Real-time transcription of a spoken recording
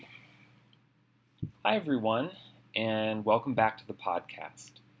Hi, everyone, and welcome back to the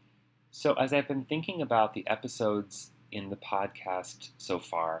podcast. So, as I've been thinking about the episodes in the podcast so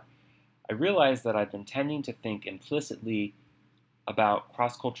far, I realized that I've been tending to think implicitly about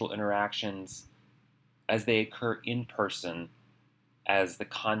cross cultural interactions as they occur in person as the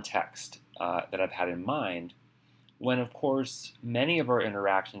context that I've had in mind, when, of course, many of our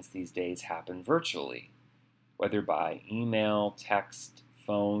interactions these days happen virtually, whether by email, text,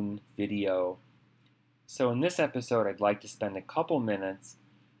 phone, video. So, in this episode, I'd like to spend a couple minutes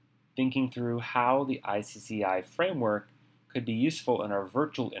thinking through how the ICCI framework could be useful in our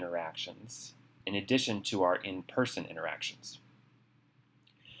virtual interactions, in addition to our in person interactions.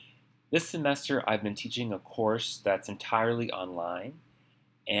 This semester, I've been teaching a course that's entirely online,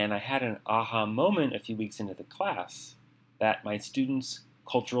 and I had an aha moment a few weeks into the class that my students'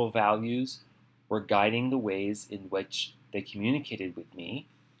 cultural values were guiding the ways in which they communicated with me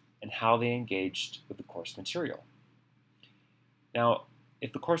and how they engaged with the course material. Now,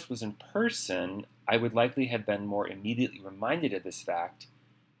 if the course was in person, I would likely have been more immediately reminded of this fact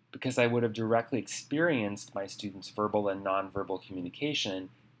because I would have directly experienced my students' verbal and nonverbal communication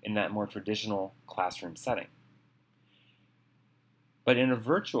in that more traditional classroom setting. But in a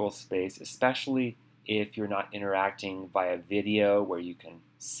virtual space, especially if you're not interacting via video where you can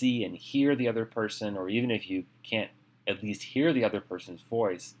see and hear the other person, or even if you can't at least hear the other person's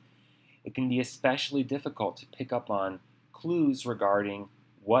voice, it can be especially difficult to pick up on clues regarding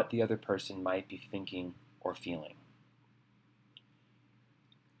what the other person might be thinking or feeling.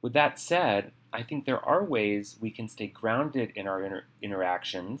 With that said, I think there are ways we can stay grounded in our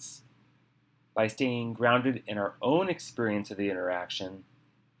interactions by staying grounded in our own experience of the interaction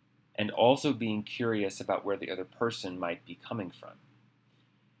and also being curious about where the other person might be coming from.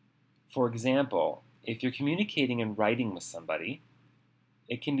 For example, if you're communicating and writing with somebody,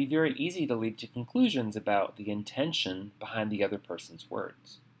 it can be very easy to lead to conclusions about the intention behind the other person's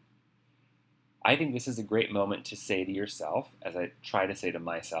words. I think this is a great moment to say to yourself, as I try to say to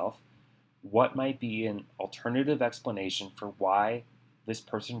myself, what might be an alternative explanation for why this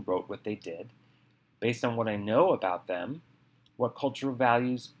person wrote what they did, based on what I know about them, what cultural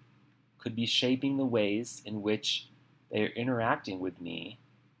values could be shaping the ways in which they are interacting with me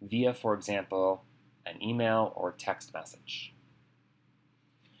via, for example, an email or text message.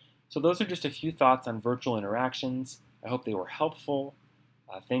 So those are just a few thoughts on virtual interactions. I hope they were helpful.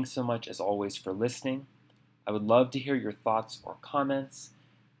 Thanks so much, as always, for listening. I would love to hear your thoughts or comments,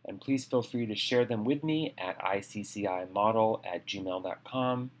 and please feel free to share them with me at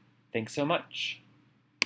iccimodel@gmail.com. Thanks so much.